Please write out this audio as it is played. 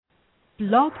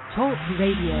Blog Talk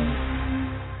Radio.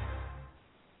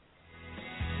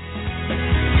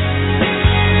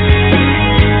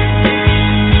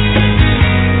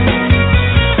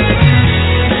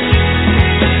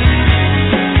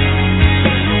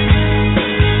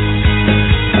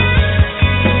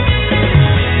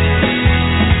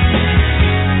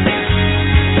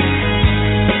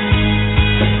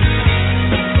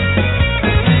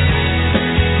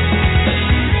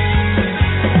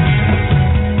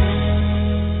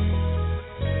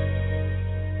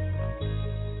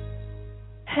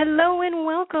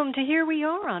 To Here We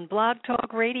Are on Blog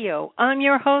Talk Radio. I'm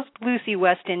your host, Lucy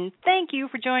Weston. Thank you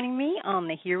for joining me on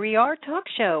the Here We Are Talk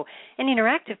Show, an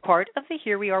interactive part of the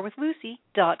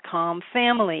HereWeAreWithLucy.com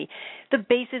family. The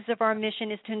basis of our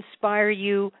mission is to inspire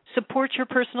you, support your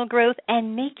personal growth,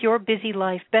 and make your busy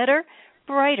life better,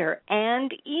 brighter,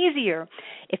 and easier.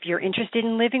 If you're interested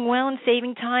in living well and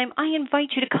saving time, I invite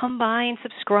you to come by and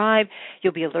subscribe.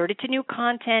 You'll be alerted to new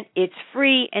content. It's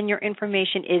free, and your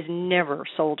information is never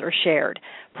sold or shared.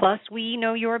 Plus, we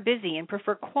know you're busy and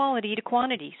prefer quality to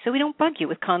quantity, so we don't bug you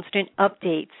with constant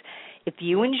updates. If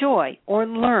you enjoy or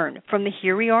learn from the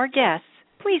Here We Are guests,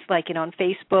 please like it on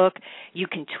Facebook. You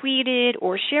can tweet it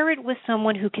or share it with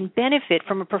someone who can benefit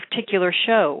from a particular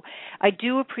show. I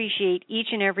do appreciate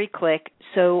each and every click,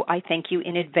 so I thank you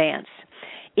in advance.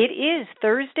 It is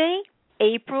Thursday,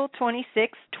 April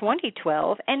 26,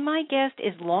 2012, and my guest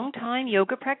is longtime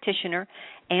yoga practitioner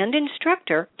and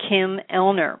instructor Kim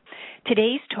Ellner.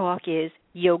 Today's talk is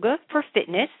yoga for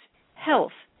fitness,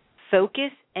 health,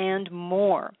 focus, and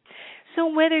more. So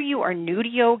whether you are new to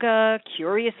yoga,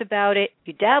 curious about it,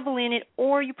 you dabble in it,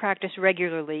 or you practice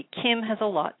regularly, Kim has a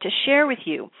lot to share with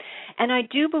you. And I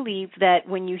do believe that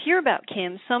when you hear about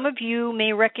Kim, some of you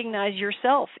may recognize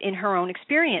yourself in her own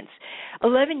experience.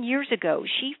 11 years ago,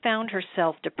 she found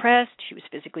herself depressed, she was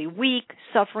physically weak,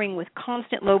 suffering with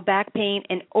constant low back pain,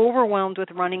 and overwhelmed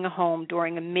with running a home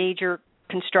during a major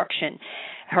construction.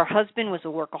 Her husband was a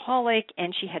workaholic,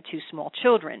 and she had 2 small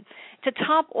children. To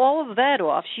top all of that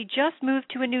off, she just moved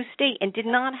to a new state and did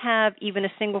not have even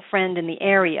a single friend in the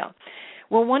area.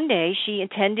 Well, one day she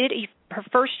attended her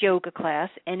first yoga class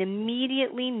and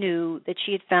immediately knew that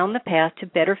she had found the path to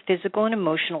better physical and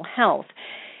emotional health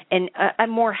and a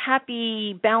more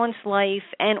happy, balanced life,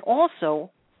 and also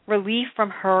relief from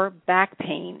her back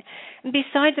pain. And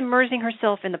besides immersing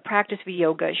herself in the practice of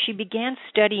yoga, she began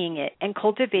studying it and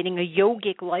cultivating a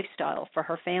yogic lifestyle for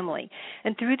her family.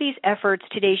 And through these efforts,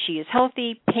 today she is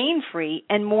healthy, pain-free,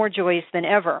 and more joyous than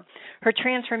ever. Her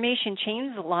transformation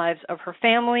changed the lives of her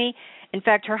family. In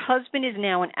fact, her husband is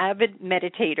now an avid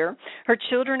meditator. Her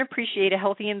children appreciate a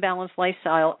healthy and balanced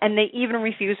lifestyle, and they even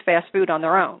refuse fast food on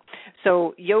their own.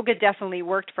 So yoga definitely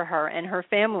worked for her and her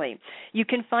family. You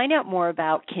can find out more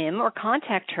about Kim or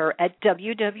contact her at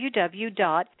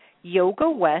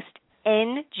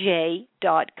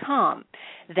www.yogawestnj.com.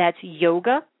 That's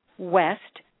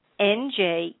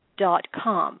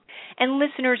yogawestnj.com. And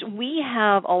listeners, we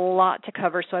have a lot to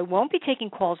cover, so I won't be taking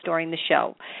calls during the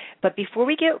show. But before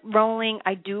we get rolling,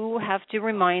 I do have to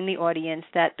remind the audience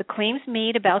that the claims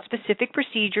made about specific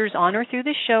procedures on or through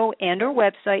the show and or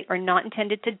website are not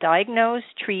intended to diagnose,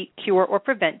 treat, cure, or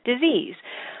prevent disease.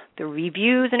 The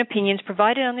reviews and opinions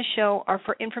provided on the show are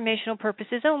for informational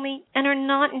purposes only and are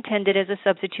not intended as a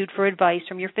substitute for advice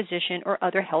from your physician or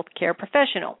other healthcare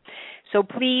professional. So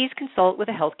please consult with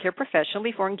a healthcare professional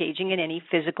before engaging in any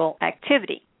physical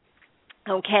activity.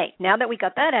 Okay, now that we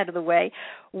got that out of the way,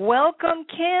 welcome,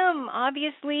 Kim.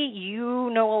 Obviously, you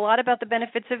know a lot about the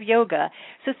benefits of yoga,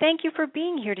 so thank you for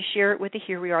being here to share it with the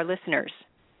Here We Are listeners.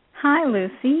 Hi,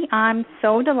 Lucy. I'm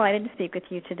so delighted to speak with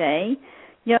you today.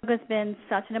 Yoga's been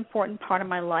such an important part of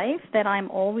my life that I'm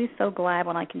always so glad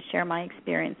when I can share my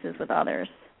experiences with others.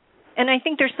 And I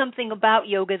think there's something about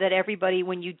yoga that everybody,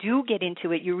 when you do get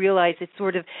into it, you realize it's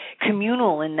sort of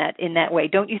communal in that way,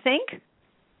 don't you think?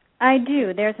 I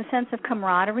do. There's a sense of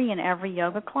camaraderie in every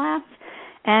yoga class,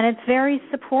 and it's very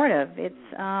supportive. It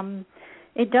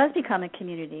does become a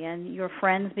community, and your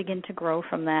friends begin to grow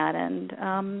from that,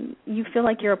 and you feel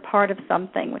like you're a part of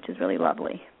something, which is really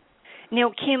lovely.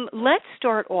 Now, Kim, let's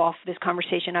start off this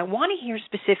conversation. I want to hear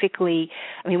specifically,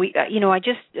 I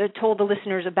just told the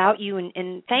listeners about you,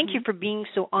 and thank you for being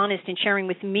so honest and sharing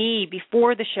with me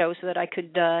before the show so that I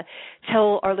could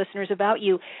tell our listeners about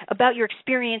you, about your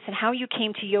experience and how you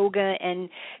came to yoga. And,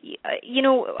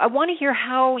 I want to hear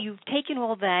how you've taken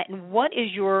all that and what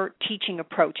is your teaching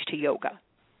approach to yoga?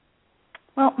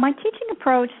 Well, my teaching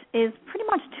approach is pretty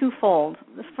much twofold.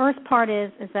 The first part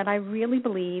is that I really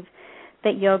believe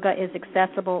that yoga is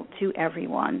accessible to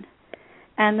everyone.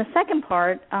 And the second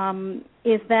part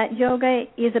is that yoga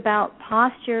is about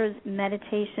postures,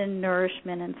 meditation,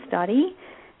 nourishment, and study,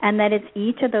 and that it's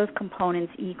each of those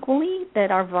components equally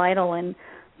that are vital in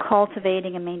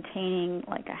cultivating and maintaining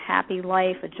like a happy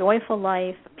life, a joyful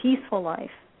life, a peaceful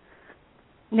life.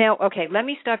 Now, okay, let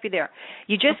me stop you there.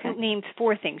 You just named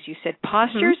 4 things. You said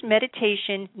postures,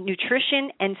 meditation, nutrition,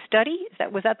 and study.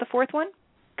 Was that the 4th one?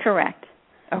 Correct.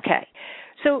 Okay.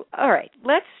 So, all right,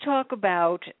 let's talk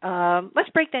about, let's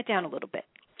break that down a little bit.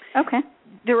 Okay.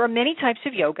 There are many types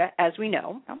of yoga, as we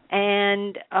know,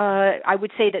 and I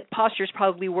would say that postures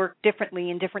probably work differently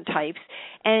in different types,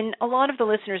 and a lot of the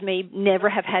listeners may never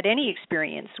have had any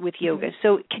experience with yoga.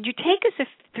 So could you take us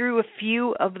through a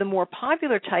few of the more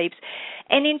popular types,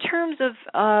 and in terms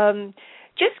of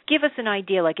just give us an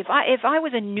idea, like if I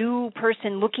was a new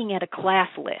person looking at a class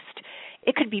list,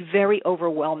 it could be very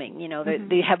overwhelming. You know,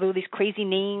 they have all these crazy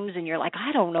names, and you're like,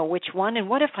 I don't know which one, and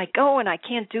what if I go and I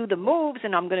can't do the moves,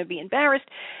 and I'm going to be embarrassed.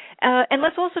 And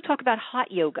let's also talk about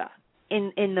hot yoga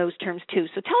in those terms, too.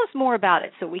 So tell us more about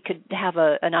it so we could have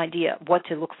an idea of what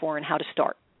to look for and how to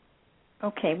start.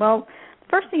 Okay, well, the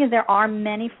first thing is there are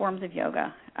many forms of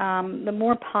yoga. The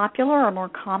more popular or more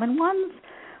common ones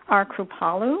are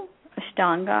Kripalu,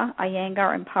 Ashtanga,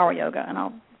 Iyengar, and Power Yoga, and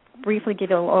I'll briefly give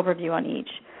you a little overview on each.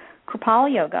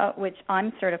 Kripalu Yoga, which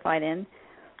I'm certified in,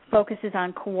 focuses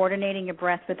on coordinating your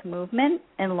breath with movement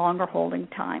and longer holding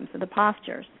times of the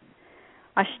postures.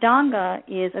 Ashtanga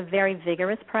is a very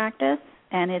vigorous practice,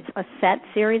 and it's a set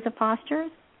series of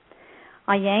postures.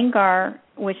 Iyengar,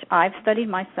 which I've studied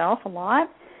myself a lot,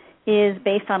 is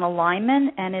based on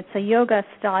alignment, and it's a yoga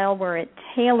style where it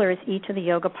tailors each of the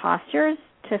yoga postures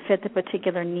to fit the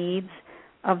particular needs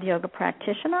of the yoga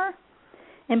practitioner.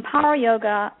 And Power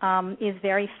Yoga is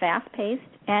very fast-paced,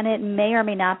 and it may or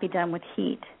may not be done with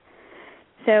heat.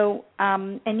 So,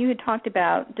 and you had talked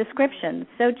about descriptions.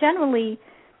 So generally,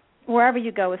 wherever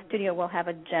you go, a studio will have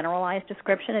a generalized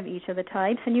description of each of the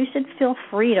types, and you should feel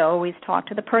free to always talk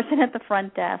to the person at the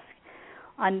front desk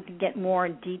to get more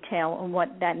detail on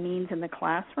what that means in the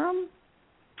classroom.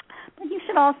 But you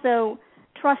should also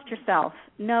trust yourself.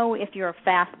 Know if you're a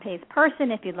fast-paced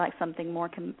person, if you'd like something more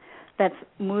that's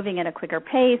moving at a quicker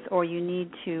pace, or you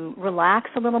need to relax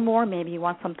a little more, maybe you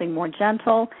want something more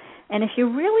gentle. And if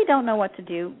you really don't know what to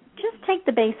do, just take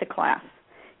the basic class.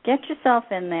 Get yourself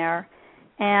in there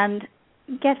and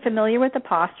get familiar with the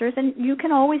postures, and you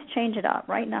can always change it up,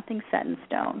 right? Nothing's set in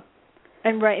stone.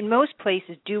 And most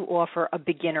places do offer a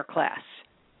beginner class.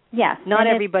 Yes. Not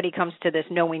everybody comes to this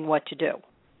knowing what to do.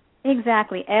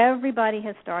 Exactly. Everybody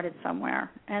has started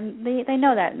somewhere, and they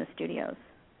know that in the studios.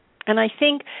 And I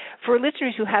think for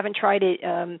listeners who haven't tried it,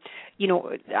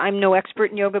 I'm no expert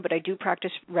in yoga, but I do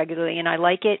practice regularly, and I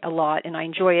like it a lot, and I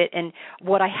enjoy it. And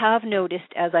what I have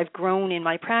noticed as I've grown in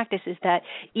my practice is that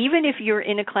even if you're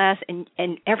in a class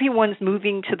and everyone's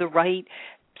moving to the right,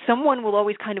 someone will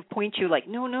always kind of point you like,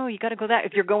 no, you got to go that.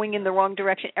 If you're going in the wrong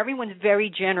direction, everyone's very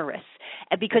generous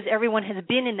because everyone has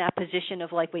been in that position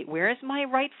of like, wait, where is my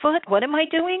right foot? What am I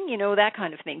doing? That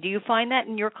kind of thing. Do you find that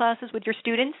in your classes with your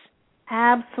students?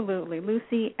 Absolutely,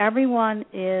 Lucy. Everyone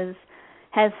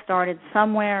has started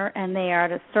somewhere, and they are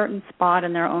at a certain spot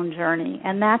in their own journey,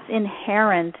 and that's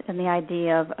inherent in the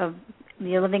idea of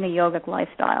living a yogic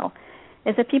lifestyle.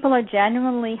 Is that people are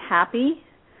genuinely happy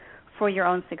for your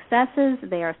own successes.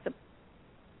 They are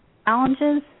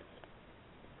challenges,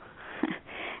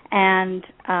 and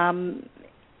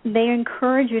they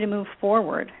encourage you to move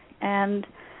forward, and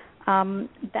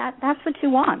that's what you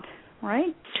want.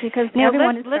 Right? Because now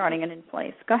everyone is starting it in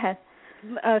place. Go ahead.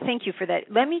 Thank you for that.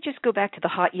 Let me just go back to the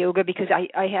hot yoga because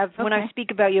I have, when I speak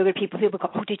about yoga, people go,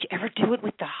 oh, did you ever do it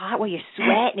with the hot where you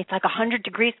sweat and it's like 100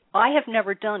 degrees? I have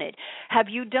never done it. Have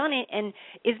you done it? And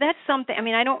is that something,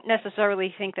 I don't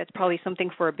necessarily think that's probably something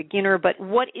for a beginner, but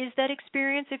what is that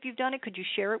experience if you've done it? Could you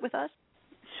share it with us?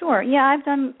 Sure. Yeah, I've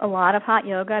done a lot of hot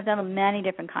yoga. I've done many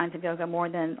different kinds of yoga, more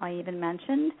than I even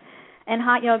mentioned. And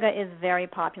hot yoga is very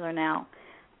popular now.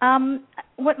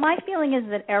 What my feeling is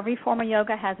that every form of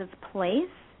yoga has its place,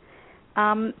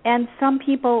 and some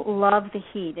people love the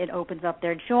heat. It opens up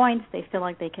their joints. They feel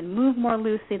like they can move more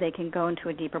loosely. They can go into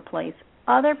a deeper place.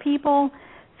 Other people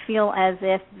feel as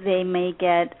if they may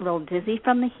get a little dizzy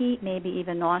from the heat, maybe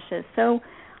even nauseous. So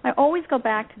I always go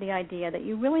back to the idea that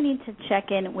you really need to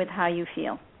check in with how you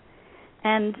feel.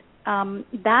 And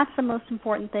that's the most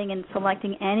important thing in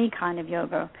selecting any kind of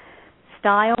yoga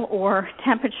style or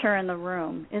temperature in the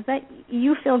room, is that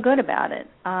you feel good about it.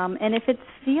 And if it's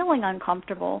feeling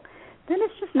uncomfortable, then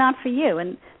it's just not for you.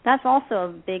 And that's also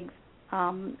a big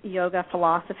yoga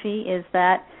philosophy, is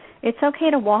that it's okay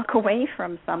to walk away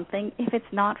from something if it's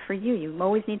not for you. You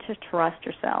always need to trust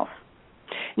yourself.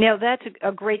 Now, that's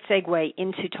a great segue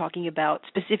into talking about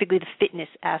specifically the fitness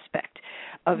aspect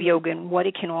of yoga and what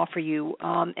it can offer you.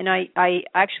 And I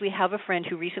actually have a friend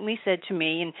who recently said to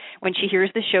me, and when she hears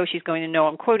the show, she's going to know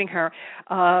I'm quoting her,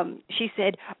 she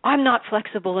said, I'm not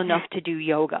flexible enough to do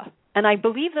yoga. And I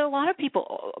believe that a lot of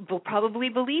people will probably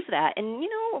believe that. And,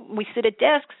 we sit at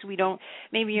desks,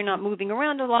 maybe you're not moving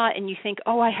around a lot, and you think,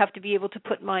 I have to be able to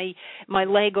put my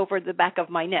leg over the back of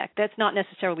my neck. That's not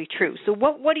necessarily true. So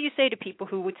what do you say to people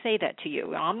who would say that to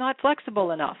you? I'm not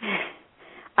flexible enough.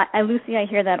 Lucy, I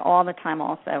hear that all the time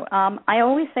also. I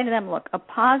always say to them, look, a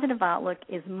positive outlook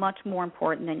is much more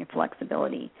important than your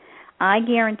flexibility. I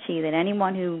guarantee that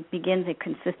anyone who begins a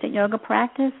consistent yoga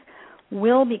practice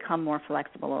will become more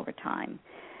flexible over time.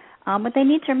 But they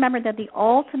need to remember that the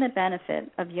ultimate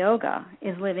benefit of yoga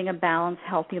is living a balanced,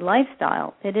 healthy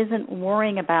lifestyle. It isn't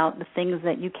worrying about the things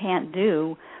that you can't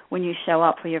do when you show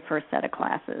up for your first set of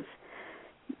classes.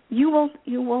 You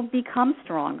will become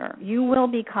stronger. You will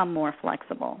become more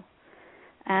flexible.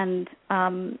 And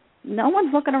no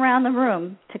one's looking around the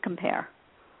room to compare.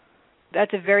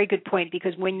 That's a very good point,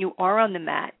 because when you are on the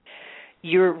mat,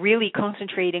 you're really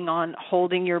concentrating on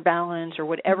holding your balance or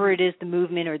whatever it is, the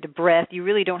movement or the breath. You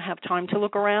really don't have time to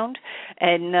look around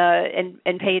and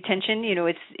pay attention.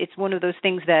 It's one of those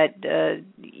things that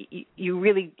you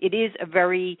really, it is a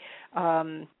very,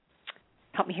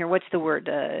 help me here, what's the word?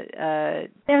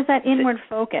 There's that inward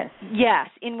focus. Yes,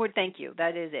 inward, thank you.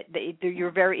 That is it.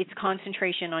 It's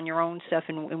concentration on your own stuff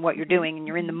and what you're doing, and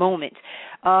you're in the moment.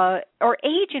 Are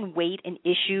age and weight an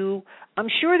issue? I'm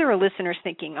sure there are listeners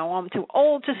thinking, I'm too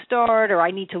old to start, or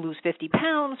I need to lose 50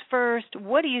 pounds first.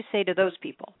 What do you say to those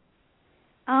people?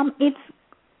 It's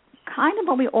kind of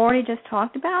what we already just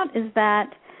talked about, is that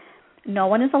no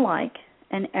one is alike,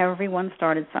 and everyone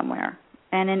started somewhere.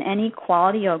 And in any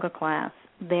quality yoga class,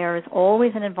 there is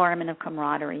always an environment of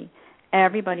camaraderie.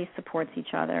 Everybody supports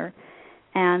each other.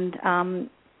 And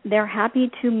they're happy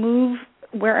to move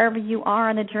wherever you are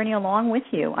on the journey along with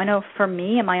you. I know for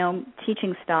me, in my own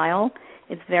teaching style,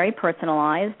 it's very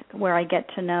personalized, where I get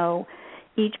to know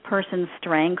each person's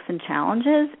strengths and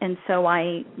challenges, and so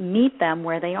I meet them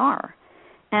where they are.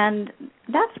 And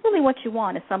that's really what you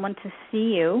want, is someone to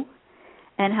see you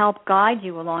and help guide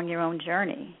you along your own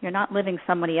journey. You're not living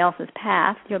somebody else's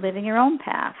path. You're living your own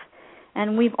path.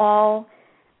 And we've all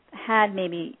had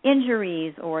maybe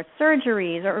injuries or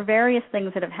surgeries or various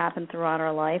things that have happened throughout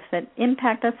our life that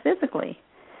impact us physically.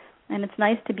 And it's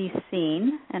nice to be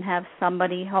seen and have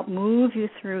somebody help move you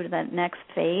through to that next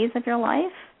phase of your life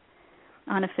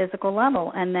on a physical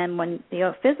level. And then when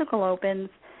the physical opens,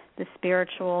 the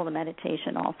spiritual, the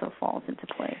meditation also falls into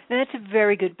place. Now, that's a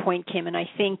very good point, Kim, and I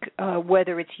think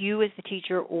whether it's you as the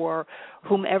teacher or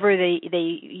whomever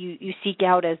you seek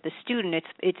out as the student,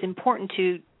 it's important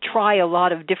to try a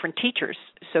lot of different teachers,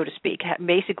 so to speak,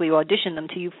 basically audition them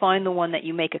till you find the one that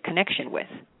you make a connection with.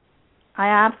 I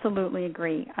absolutely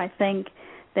agree. I think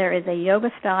there is a yoga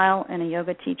style and a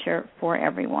yoga teacher for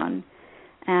everyone.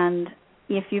 And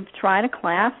if you've tried a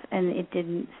class and it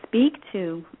didn't speak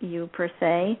to you per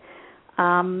se,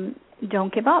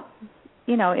 don't give up.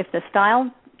 If the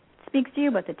style speaks to you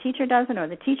but the teacher doesn't, or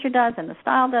the teacher does and the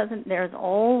style doesn't, there's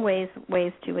always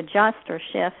ways to adjust or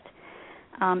shift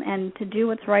and to do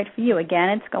what's right for you. Again,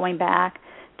 it's going back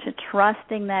to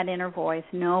trusting that inner voice,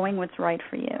 knowing what's right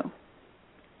for you.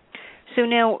 So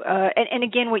now, and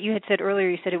again, what you had said earlier,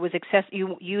 you said it was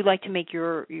you like to make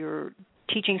your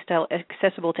teaching style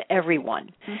accessible to everyone.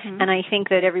 Mm-hmm. And I think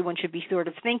that everyone should be sort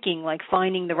of thinking, like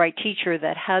finding the right teacher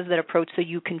that has that approach so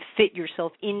you can fit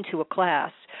yourself into a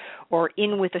class or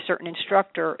in with a certain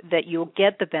instructor that you'll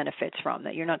get the benefits from,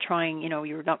 that you're not trying,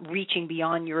 you're not reaching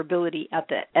beyond your ability at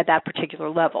that particular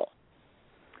level.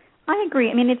 I agree.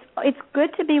 I mean, it's good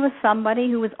to be with somebody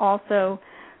who is also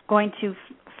going to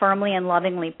firmly and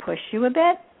lovingly push you a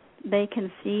bit. They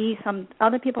can see,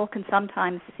 other people can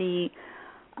sometimes see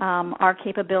our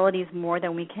capabilities more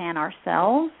than we can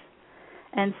ourselves.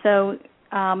 And so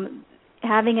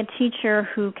having a teacher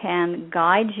who can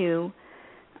guide you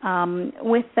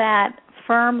with that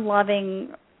firm,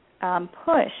 loving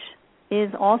push is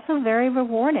also very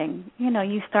rewarding.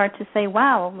 You start to say,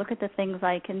 wow, look at the things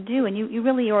I can do. And you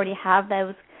really already have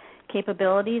those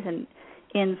capabilities and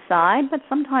inside, but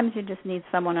sometimes you just need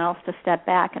someone else to step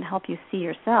back and help you see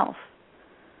yourself.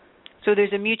 So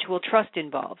there's a mutual trust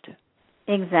involved.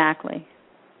 Exactly.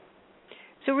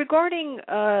 So regarding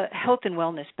health and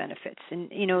wellness benefits, and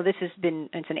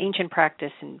it's an ancient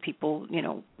practice, and people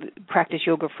practice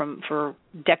yoga for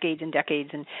decades and decades.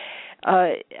 And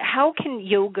how can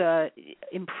yoga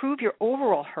improve your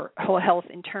overall health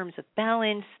in terms of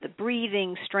balance, the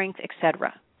breathing, strength,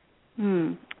 etc.?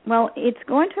 Well, it's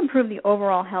going to improve the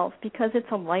overall health because it's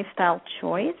a lifestyle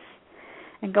choice.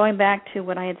 And going back to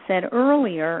what I had said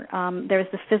earlier, there's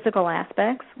the physical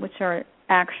aspects, which are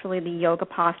actually the yoga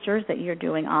postures that you're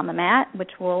doing on the mat,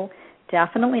 which will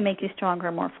definitely make you stronger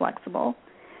and more flexible.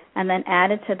 And then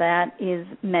added to that is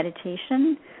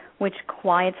meditation, which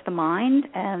quiets the mind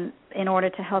and in order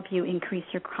to help you increase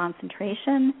your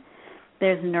concentration.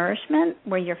 There's nourishment,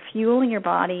 where you're fueling your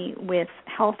body with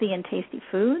healthy and tasty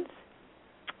foods.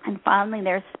 And finally,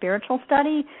 there's spiritual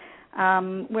study,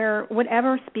 where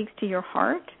whatever speaks to your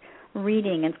heart,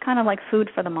 reading, it's kind of like food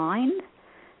for the mind.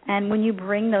 And when you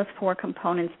bring those four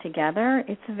components together,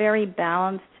 it's a very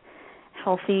balanced,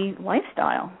 healthy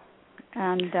lifestyle.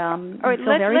 And all right,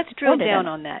 let's drill down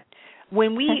on that.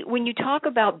 When you talk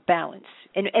about balance,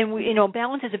 and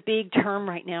balance is a big term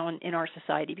right now in our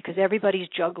society because everybody's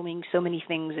juggling so many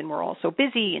things, and we're all so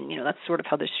busy, and that's sort of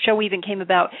how this show even came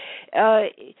about.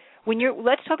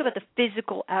 Let's talk about the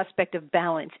physical aspect of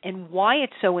balance and why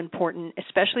it's so important,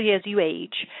 especially as you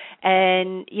age,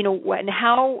 and and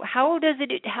how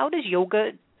does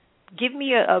yoga give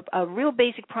me a real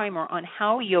basic primer on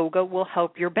how yoga will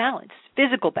help your balance,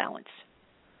 physical balance?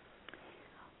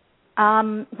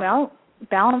 Well,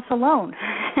 balance alone.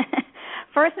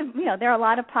 First, there are a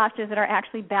lot of postures that are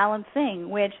actually balancing,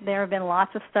 which there have been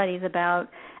lots of studies about.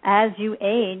 As you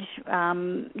age,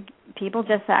 people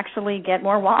just actually get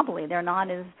more wobbly. They're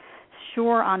not as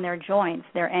sure on their joints,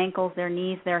 their ankles, their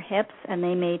knees, their hips, and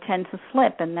they may tend to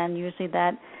slip. And then usually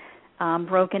that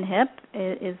broken hip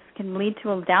can lead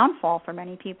to a downfall for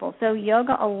many people. So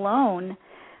yoga alone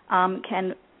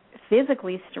can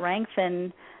physically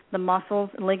strengthen the muscles,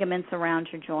 ligaments around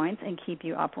your joints and keep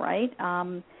you upright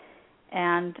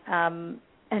and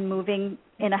moving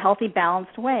in a healthy,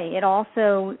 balanced way. It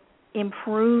also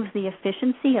improves the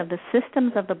efficiency of the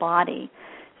systems of the body.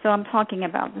 So I'm talking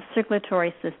about the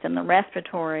circulatory system, the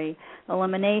respiratory,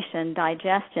 elimination,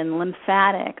 digestion,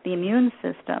 lymphatic, the immune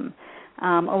system.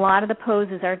 A lot of the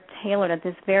poses are tailored at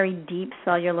this very deep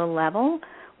cellular level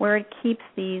where it keeps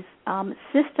these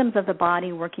systems of the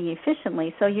body working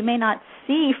efficiently. So you may not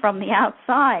see from the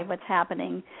outside what's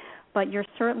happening, but you're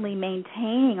certainly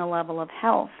maintaining a level of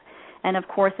health. And, of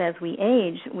course, as we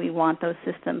age, we want those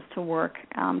systems to work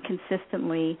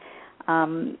consistently,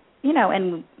 and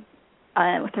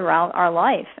throughout our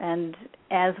life. And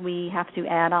as we have to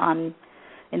add on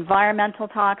environmental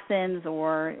toxins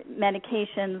or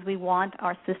medications, we want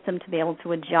our system to be able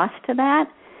to adjust to that.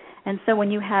 And so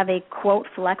when you have a, quote,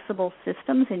 flexible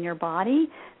systems in your body,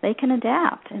 they can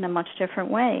adapt in a much different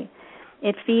way.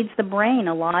 It feeds the brain.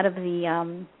 A lot of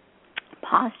the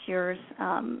postures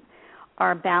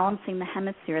are balancing the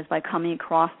hemispheres by coming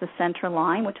across the center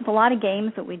line, which is a lot of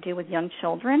games that we do with young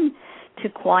children to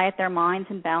quiet their minds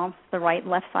and balance the right,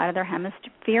 left side of their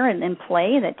hemisphere and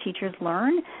play that teachers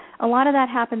learn. A lot of that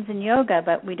happens in yoga,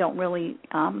 but we don't really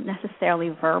necessarily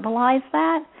verbalize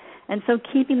that. And so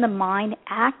keeping the mind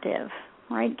active,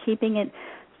 right, keeping it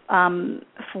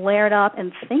flared up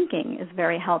and thinking is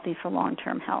very healthy for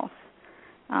long-term health.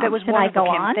 That was wonderful,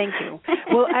 Kim. Thank you.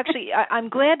 Well, actually, I'm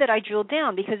glad that I drilled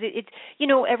down because it's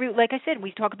like I said,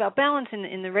 we talk about balance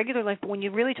in the regular life, but when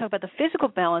you really talk about the physical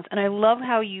balance, and I love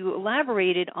how you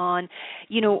elaborated on,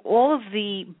 all of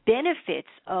the benefits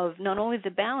of not only the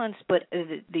balance but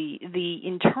the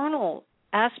internal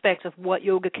aspects of what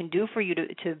yoga can do for you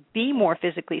to be more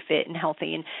physically fit and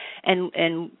healthy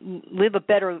and live a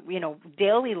better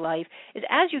daily life, is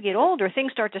as you get older things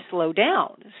start to slow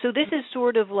down. So this is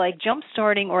sort of like jump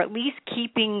starting, or at least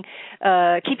keeping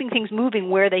things moving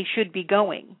where they should be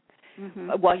going,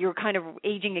 while you're kind of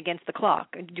aging against the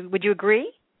clock. Would you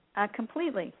agree?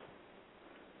 Completely.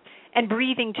 And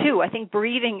breathing too. I think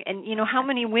breathing, and how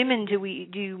many women do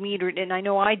you meet? And I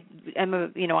know I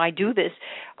do this.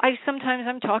 Sometimes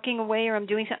I'm talking away or I'm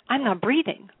doing something. I'm not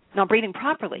breathing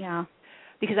properly. Yeah.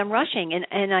 Because I'm rushing,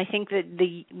 and I think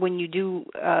that when you do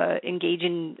engage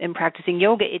in practicing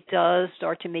yoga, it does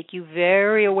start to make you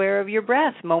very aware of your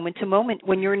breath, moment to moment,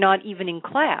 when you're not even in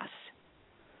class.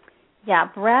 Yeah,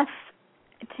 breath.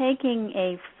 Taking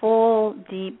a full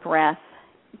deep breath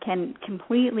can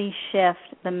completely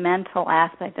shift the mental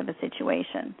aspect of a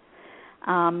situation.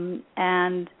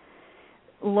 And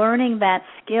learning that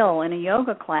skill in a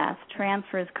yoga class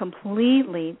transfers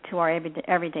completely to our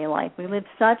everyday life. We live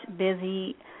such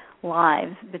busy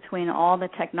lives, between all the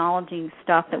technology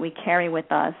stuff that we carry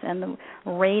with us and the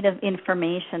rate of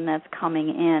information that's coming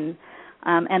in,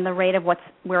 and the rate of what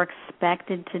we're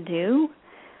expected to do,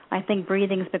 I think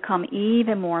breathing's become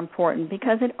even more important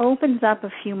because it opens up a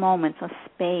few moments, a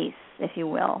space, if you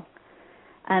will.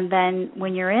 And then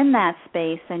when you're in that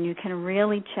space, then you can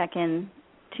really check in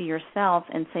to yourself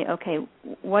and say, okay,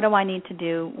 what do I need to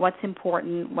do? What's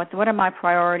important? What are my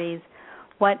priorities?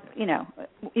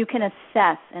 You can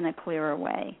assess in a clearer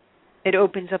way. It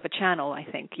opens up a channel, I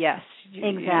think. Yes,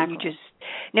 exactly.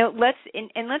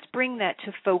 Let's bring that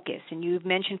to focus. And you've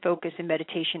mentioned focus and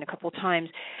meditation a couple of times.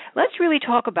 Let's really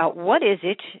talk about what is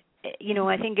it.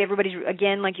 I think everybody's,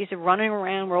 again, like you said, running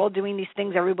around. We're all doing these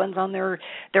things. Everyone's on their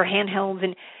handhelds.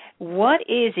 And what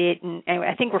is it? And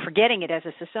I think we're forgetting it as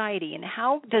a society. And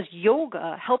how does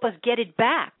yoga help us get it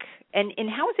back? And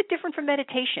how is it different from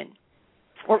meditation?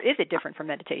 Or is it different from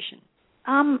meditation?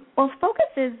 Well,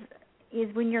 focus is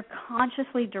when you're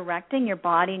consciously directing your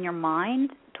body and your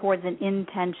mind towards an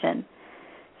intention.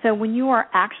 So when you are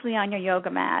actually on your yoga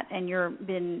mat and you've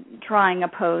been trying a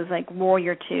pose like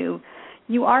Warrior II,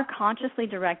 you are consciously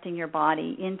directing your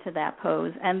body into that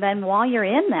pose. And then while you're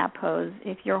in that pose,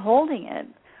 if you're holding it,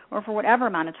 or for whatever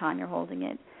amount of time you're holding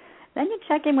it, then you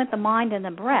check in with the mind and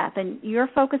the breath, and you're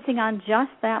focusing on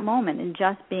just that moment and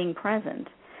just being present.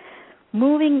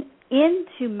 Moving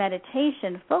into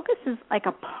meditation, focus is like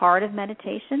a part of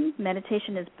meditation.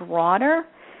 Meditation is broader.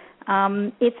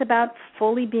 It's about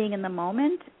fully being in the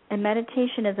moment, and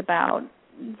meditation is about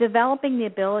developing the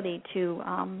ability to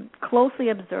closely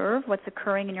observe what's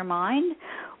occurring in your mind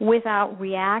without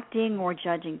reacting or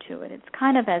judging to it. It's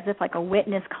kind of as if like a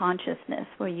witness consciousness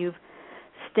where you've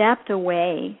stepped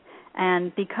away,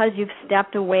 and because you've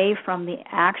stepped away from the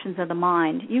actions of the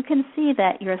mind, you can see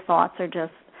that your thoughts are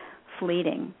just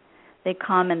fleeting. They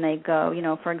come and they go.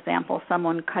 For example,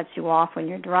 someone cuts you off when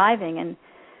you're driving, and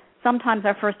sometimes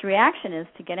our first reaction is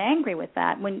to get angry with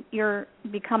that. When you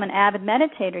become an avid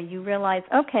meditator, you realize,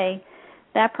 okay,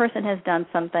 that person has done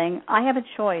something. I have a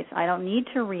choice. I don't need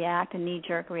to react a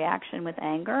knee-jerk reaction with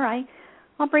anger.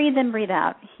 I'll breathe in, breathe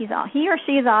out. He or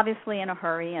she is obviously in a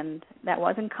hurry, and that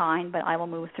wasn't kind, but I will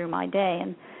move through my day.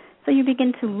 And so you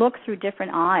begin to look through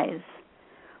different eyes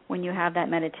when you have that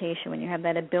meditation, when you have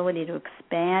that ability to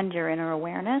expand your inner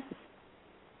awareness.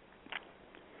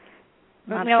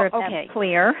 I'm not sure if that's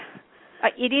clear.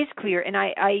 It is clear, and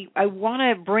I want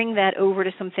to bring that over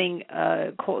to something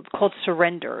called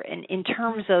surrender. And in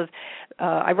terms of,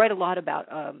 I write a lot about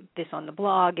this on the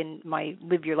blog and my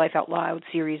Live Your Life Out Loud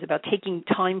series about taking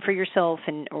time for yourself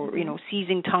or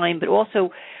seizing time, but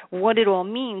also what it all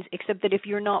means, except that if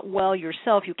you're not well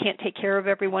yourself, you can't take care of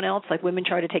everyone else, like women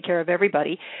try to take care of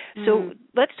everybody. So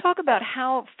let's talk about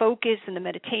how focus and the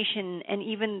meditation and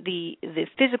even the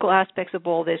physical aspects of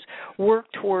all this work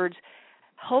towards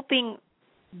helping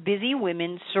busy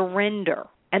women surrender.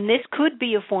 And this could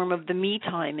be a form of the me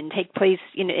time and take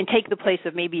the place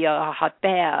of maybe a hot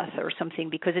bath or something,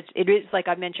 because it is, like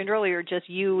I mentioned earlier, just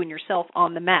you and yourself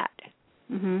on the mat.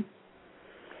 Mm-hmm.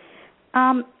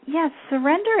 Yes,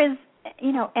 surrender is,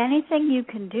 anything you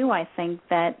can do, I think,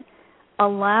 that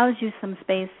allows you some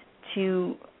space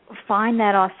to find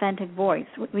that authentic voice.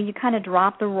 When you kind of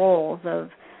drop the roles of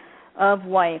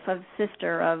wife, of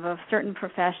sister, of a certain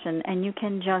profession, and you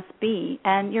can just be.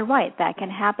 And you're right, that can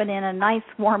happen in a nice,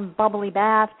 warm, bubbly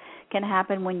bath, can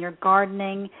happen when you're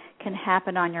gardening, can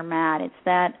happen on your mat. It's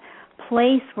that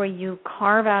place where you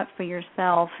carve out for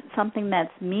yourself something that's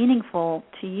meaningful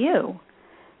to you,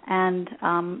 and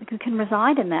you can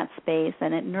reside in that space,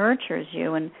 and it nurtures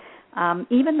you. And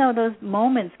even though those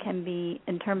moments can be,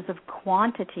 in terms of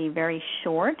quantity, very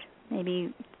short,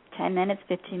 maybe 10 minutes,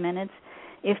 15 minutes,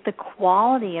 if the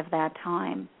quality of that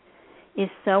time is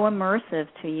so immersive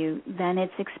to you, then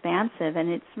it's expansive and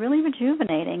it's really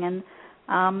rejuvenating,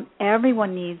 and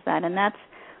everyone needs that. And that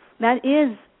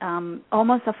is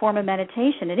almost a form of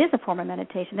meditation. It is a form of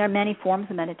meditation. There are many forms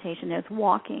of meditation. There's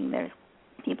walking. There's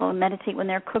people who meditate when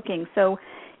they're cooking. So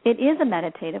it is a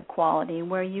meditative quality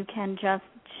where you can just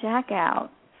check out,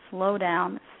 slow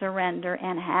down, surrender,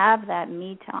 and have that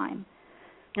me time.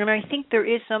 And I think there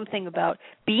is something about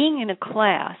being in a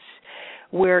class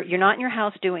where you're not in your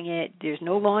house doing it, there's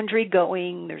no laundry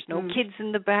going, there's no kids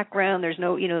in the background, there's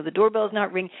no, the doorbell's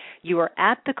not ringing. You are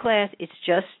at the class, it's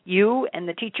just you and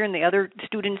the teacher and the other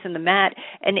students in the mat,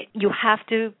 and you have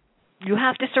to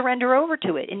surrender over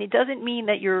to it. And it doesn't mean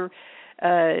that you're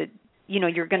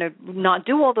going to not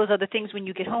do all those other things when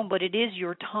you get home, but it is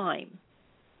your time.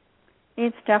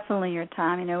 It's definitely your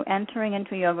time. Entering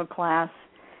into a yoga class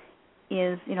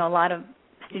is, a lot of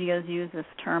studios use this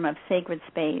term of sacred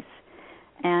space.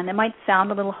 And it might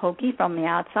sound a little hokey from the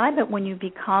outside, but when you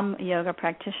become a yoga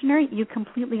practitioner, you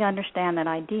completely understand that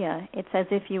idea. It's as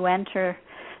if you enter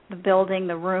the building,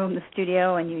 the room, the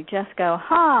studio, and you just go,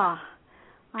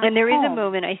 and there home. is a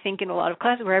moment, I think, in a lot of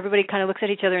classes where everybody kind of looks at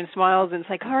each other and smiles, and it's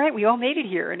like, all right, we all made it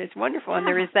here, and it's wonderful, and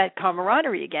there is that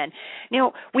camaraderie again.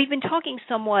 Now, we've been talking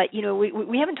somewhat,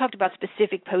 we haven't talked about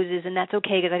specific poses, and that's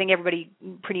okay because I think everybody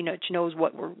pretty much knows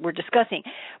what we're discussing.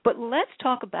 But let's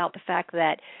talk about the fact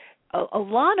that a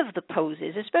lot of the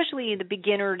poses, especially the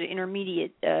beginner to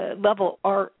intermediate level,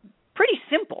 are pretty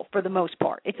simple for the most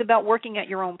part. It's about working at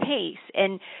your own pace,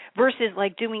 and versus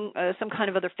like doing some kind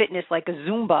of other fitness like a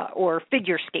Zumba or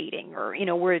figure skating, or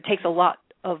where it takes a lot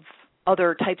of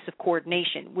other types of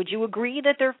coordination. Would you agree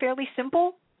that they're fairly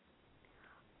simple?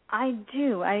 I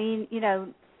do. I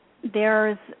mean,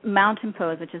 there's mountain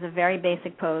pose, which is a very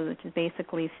basic pose, which is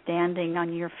basically standing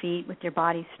on your feet with your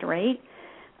body straight.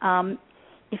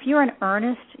 If you're an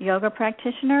earnest yoga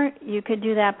practitioner, you could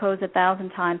do that pose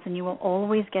 1,000 times and you will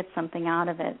always get something out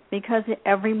of it, because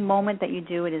every moment that you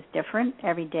do it is different.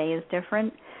 Every day is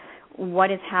different.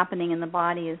 What is happening in the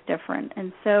body is different.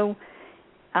 And so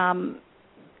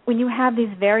when you have these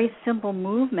very simple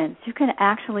movements, you can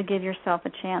actually give yourself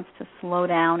a chance to slow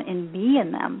down and be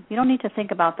in them. You don't need to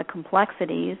think about the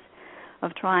complexities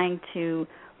of trying to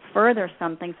further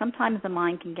something. Sometimes the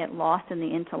mind can get lost in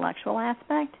the intellectual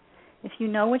aspect. If you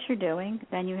know what you're doing,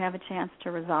 then you have a chance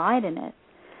to reside in it.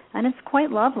 And it's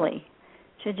quite lovely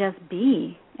to just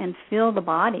be and feel the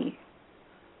body.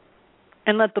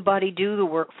 And let the body do the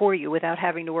work for you without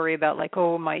having to worry about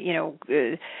am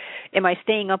I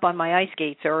staying up on my ice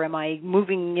skates, or am I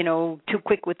moving, too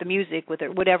quick with the music, with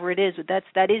it, whatever it is.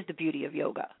 That is the beauty of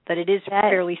yoga, that it is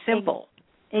fairly simple.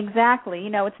 Exactly.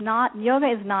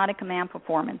 Yoga is not a command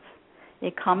performance.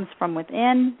 It comes from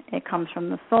within. It comes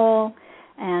from the soul.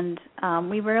 And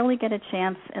we rarely get a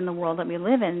chance in the world that we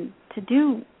live in to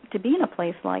be in a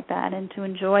place like that and to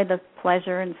enjoy the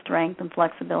pleasure and strength and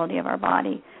flexibility of our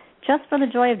body just for the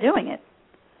joy of doing it.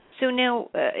 So now,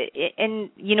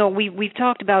 we've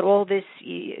talked about all this,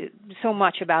 so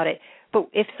much about it, but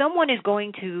if someone is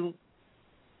going to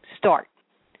start,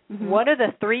 what are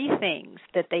the 3 things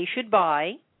that they should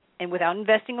buy, and without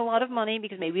investing a lot of money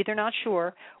because maybe they're not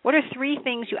sure, what are 3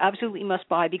 things you absolutely must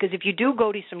buy? Because if you do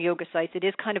go to some yoga sites, it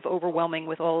is kind of overwhelming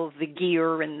with all of the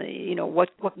gear and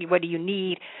what do you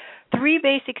need. 3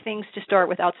 basic things to start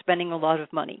without spending a lot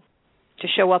of money to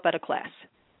show up at a class.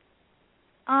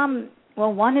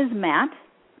 Well, one is mat.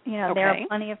 There are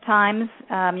plenty of times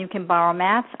you can borrow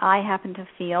mats. I happen to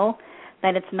feel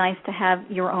that it's nice to have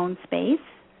your own space,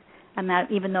 and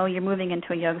that even though you're moving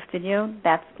into a yoga studio,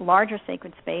 that's larger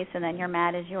sacred space, and then your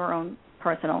mat is your own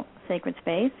personal sacred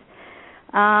space.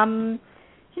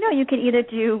 You can either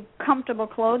do comfortable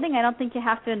clothing. I don't think you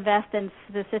have to invest in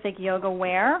specific yoga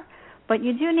wear, but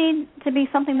you do need to be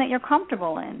something that you're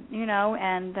comfortable in,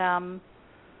 and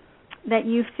that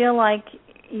you feel like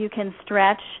you can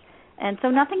stretch. And so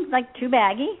nothing like too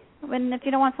baggy. And if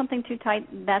you don't want something too tight,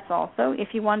 that's also. If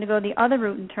you want to go the other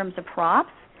route in terms of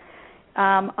props,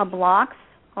 blocks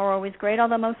are always great,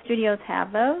 although most studios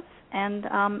have those, and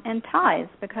ties,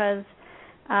 because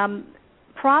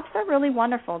props are really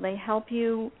wonderful. They help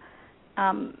you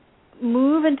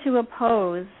move into a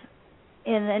pose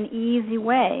in an easy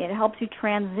way. It helps you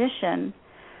transition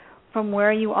from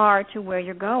where you are to where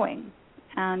you're going,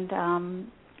 and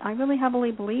I really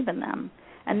heavily believe in them.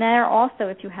 And there also,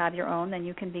 if you have your own, then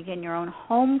you can begin your own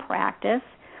home practice,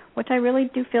 which I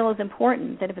really do feel is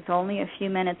important, that if it's only a few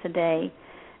minutes a day,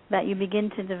 that you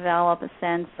begin to develop a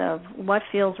sense of what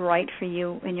feels right for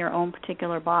you in your own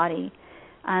particular body,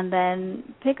 and then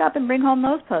pick up and bring home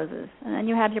those poses, and then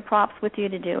you have your props with you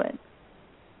to do it.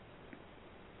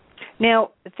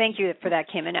 Now, thank you for that,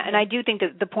 Kim. And I do think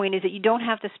that the point is that you don't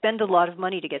have to spend a lot of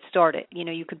money to get started.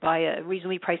 You could buy a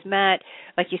reasonably priced mat,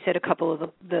 like you said, a couple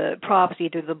of the props,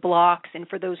 either the blocks. And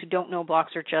for those who don't know,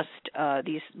 blocks are just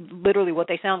these, literally what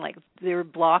they sound like. They're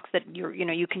blocks that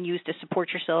you can use to support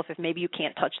yourself if maybe you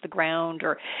can't touch the ground.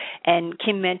 And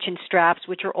Kim mentioned straps,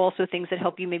 which are also things that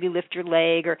help you maybe lift your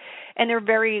leg. And they're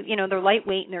very, they're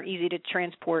lightweight and they're easy to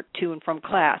transport to and from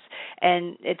class.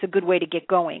 And it's a good way to get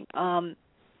going.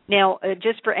 Now,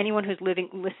 just for anyone who's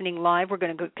listening live, we're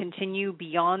going to continue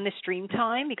beyond the stream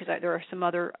time because there are some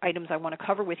other items I want to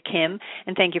cover with Kim.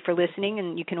 And thank you for listening,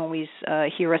 and you can always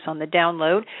hear us on the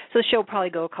download. So the show will probably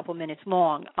go a couple minutes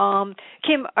long.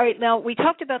 Kim, all right, now we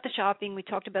talked about the shopping, we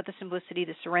talked about the simplicity,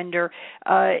 the surrender,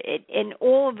 and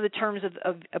all of the terms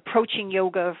of approaching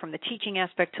yoga from the teaching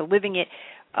aspect to living it.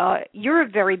 you're a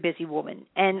very busy woman,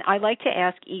 and I like to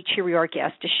ask each Here We Are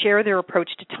guest to share their approach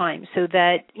to time so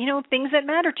that, things that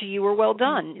matter to you are well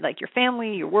done, like your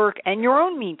family, your work, and your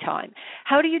own me time.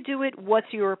 How do you do it? What's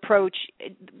your approach?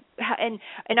 And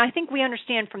I think we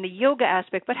understand from the yoga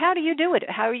aspect, but how do you do it?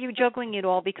 How are you juggling it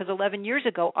all? Because 11 years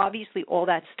ago, obviously all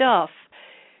that stuff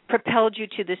propelled you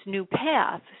to this new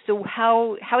path. So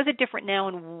how is it different now,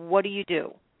 and what do you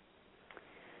do?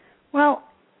 Well,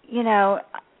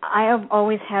 I have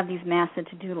always had these massive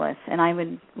to-do lists, and I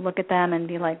would look at them and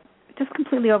be like just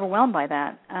completely overwhelmed by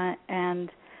that.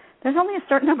 And there's only a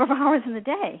certain number of hours in the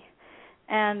day.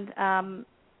 And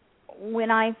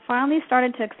when I finally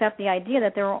started to accept the idea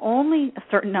that there were only a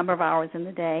certain number of hours in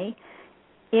the day,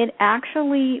 it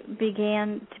actually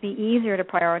began to be easier to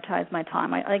prioritize my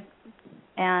time. I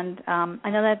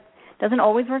know that doesn't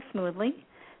always work smoothly.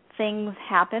 Things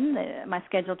happen, my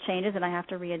schedule changes, and I have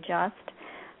to readjust.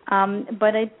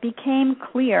 But it became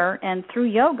clear, and through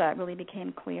yoga it really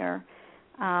became clear,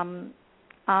 on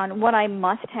what I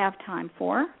must have time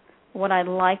for, what I'd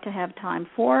like to have time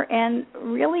for, and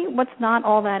really what's not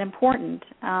all that important.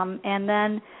 And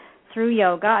then through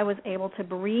yoga I was able to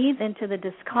breathe into the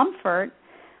discomfort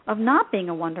of not being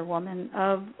a Wonder Woman,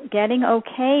 of getting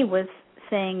okay with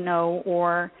saying no,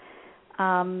 or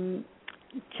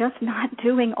just not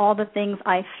doing all the things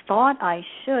I thought I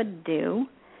should do.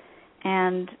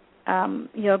 And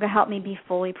yoga helped me be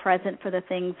fully present for the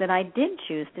things that I did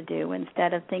choose to do,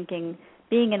 instead of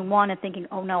being in one and thinking,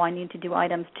 oh no, I need to do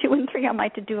items 2 and 3 on my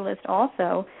to-do list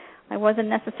also. I wasn't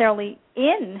necessarily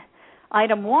in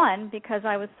item 1 because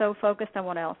I was so focused on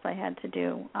what else I had to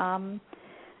do. And,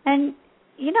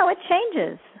 it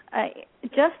changes.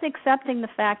 Just accepting the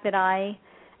fact that I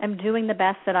am doing the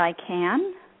best that I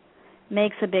can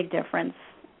makes a big difference.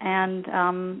 And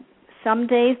some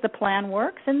days the plan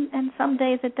works, and some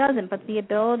days it doesn't. But the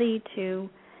ability to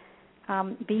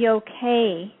be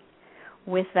okay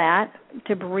with that,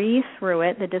 to breathe through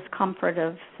it, the discomfort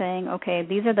of saying, okay,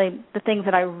 these are the things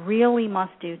that I really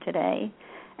must do today,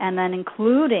 and then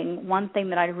including one thing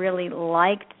that I'd really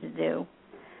like to do,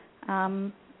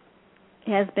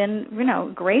 has been,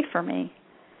 great for me.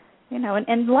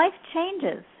 And life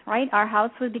changes, right? Our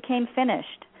house became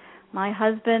finished. My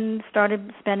husband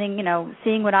started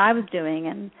seeing what I was doing,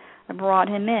 and I brought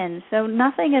him in. So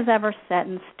nothing is ever set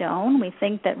in stone. We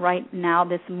think that right now,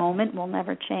 this moment will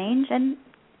never change, and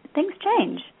things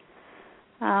change.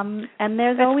 And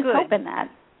there's always hope in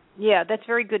that. Yeah, that's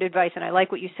very good advice, and I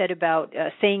like what you said about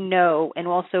saying no and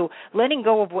also letting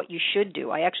go of what you should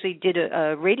do. I actually did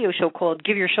a radio show called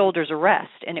Give Your Shoulders a Rest,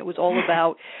 and it was all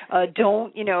about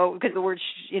don't, because the word,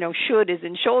 should is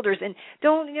in shoulders, and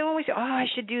don't, always say, oh, I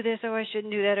should do this, or I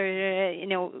shouldn't do that,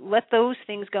 or, let those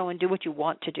things go and do what you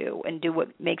want to do and do what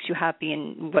makes you happy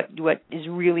and what is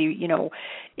really,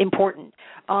 important.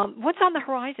 What's on the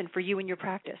horizon for you in your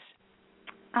practice?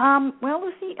 Well,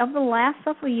 Lucy, of the last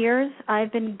several years,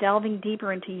 I've been delving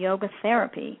deeper into yoga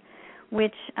therapy,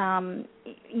 which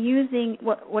using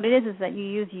what it is that you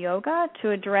use yoga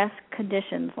to address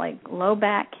conditions like low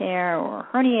back care or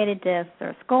herniated discs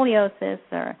or scoliosis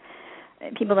or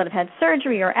people that have had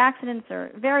surgery or accidents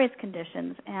or various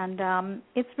conditions. And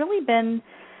it's really been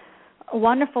a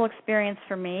wonderful experience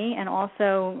for me, and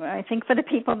also I think for the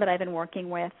people that I've been working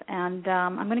with. And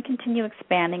I'm going to continue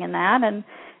expanding in that. And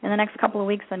in the next couple of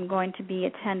weeks, I'm going to be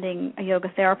attending a yoga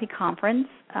therapy conference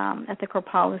at the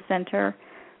Kripalu Center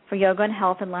for Yoga and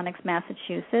Health in Lenox,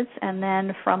 Massachusetts. And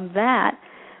then from that,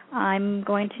 I'm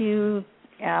going to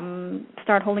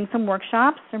start holding some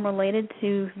workshops related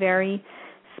to very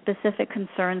specific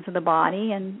concerns of the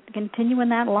body, and continue in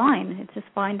that line. I just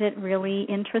find it really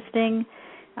interesting.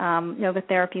 Yoga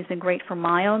therapy has been great for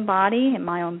my own body and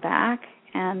my own back,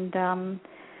 and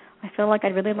I feel like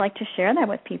I'd really like to share that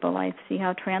with people. I see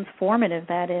how transformative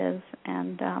that is,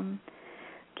 and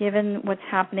given what's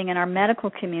happening in our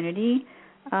medical community,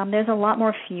 there's a lot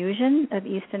more fusion of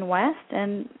East and West,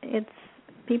 and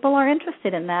people are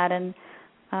interested in that, and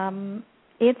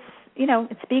it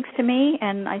speaks to me,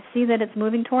 and I see that it's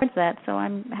moving towards that, so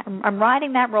I'm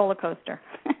riding that roller coaster.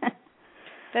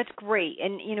 That's great,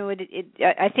 and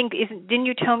I think didn't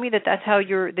you tell me that that's how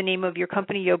the name of your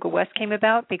company, Yoga West, came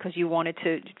about, because you wanted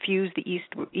to fuse the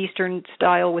Eastern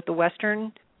style with the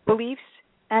Western beliefs?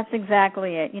 That's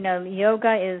exactly it.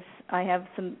 Yoga is.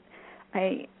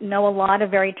 I know a lot of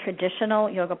very traditional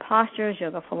yoga postures,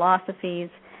 yoga philosophies,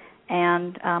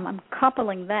 and I'm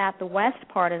coupling that. The West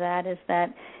part of that is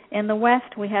that in the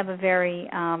West we have a very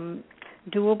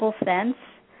doable sense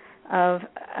of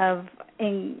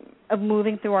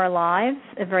moving through our lives,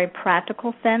 a very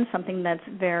practical sense, something that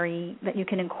you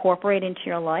can incorporate into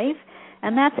your life.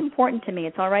 And that's important to me.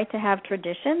 It's all right to have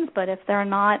traditions, but if they're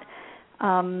not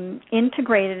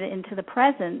integrated into the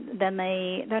present, then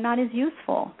they're not as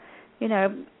useful. You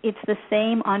know, it's the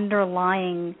same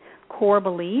underlying core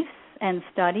beliefs and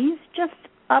studies, just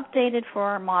updated for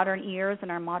our modern ears and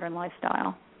our modern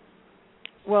lifestyle.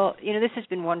 Well, you know, this has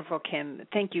been wonderful, Kim.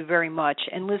 Thank you very much.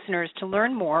 And listeners, to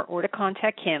learn more or to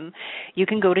contact Kim, you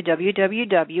can go to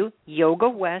www.yogawestnj,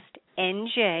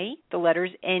 the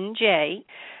letters NJ,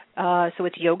 so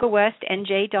it's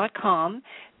yogawestnj.com.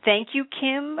 Thank you,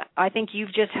 Kim. I think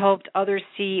you've just helped others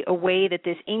see a way that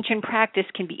this ancient practice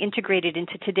can be integrated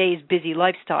into today's busy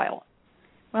lifestyle.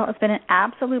 Well, it's been an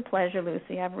absolute pleasure,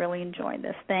 Lucy. I've really enjoyed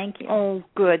this. Thank you. Oh,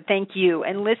 good. Thank you.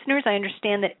 And listeners, I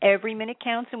understand that every minute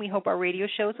counts, and we hope our radio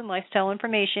shows and lifestyle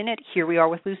information at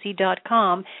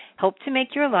herewewitlucy.com help to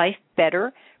make your life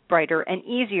better, brighter, and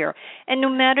easier. And no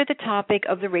matter the topic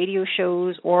of the radio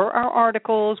shows or our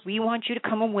articles, we want you to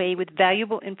come away with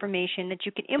valuable information that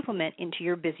you can implement into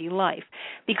your busy life.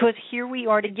 Because here we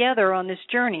are together on this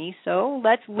journey, so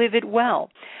let's live it well.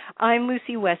 I'm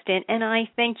Lucy Weston, and I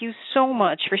thank you so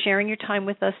much for sharing your time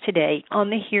with us today on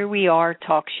the Here We Are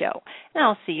Talk Show. And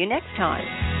I'll see you next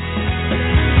time.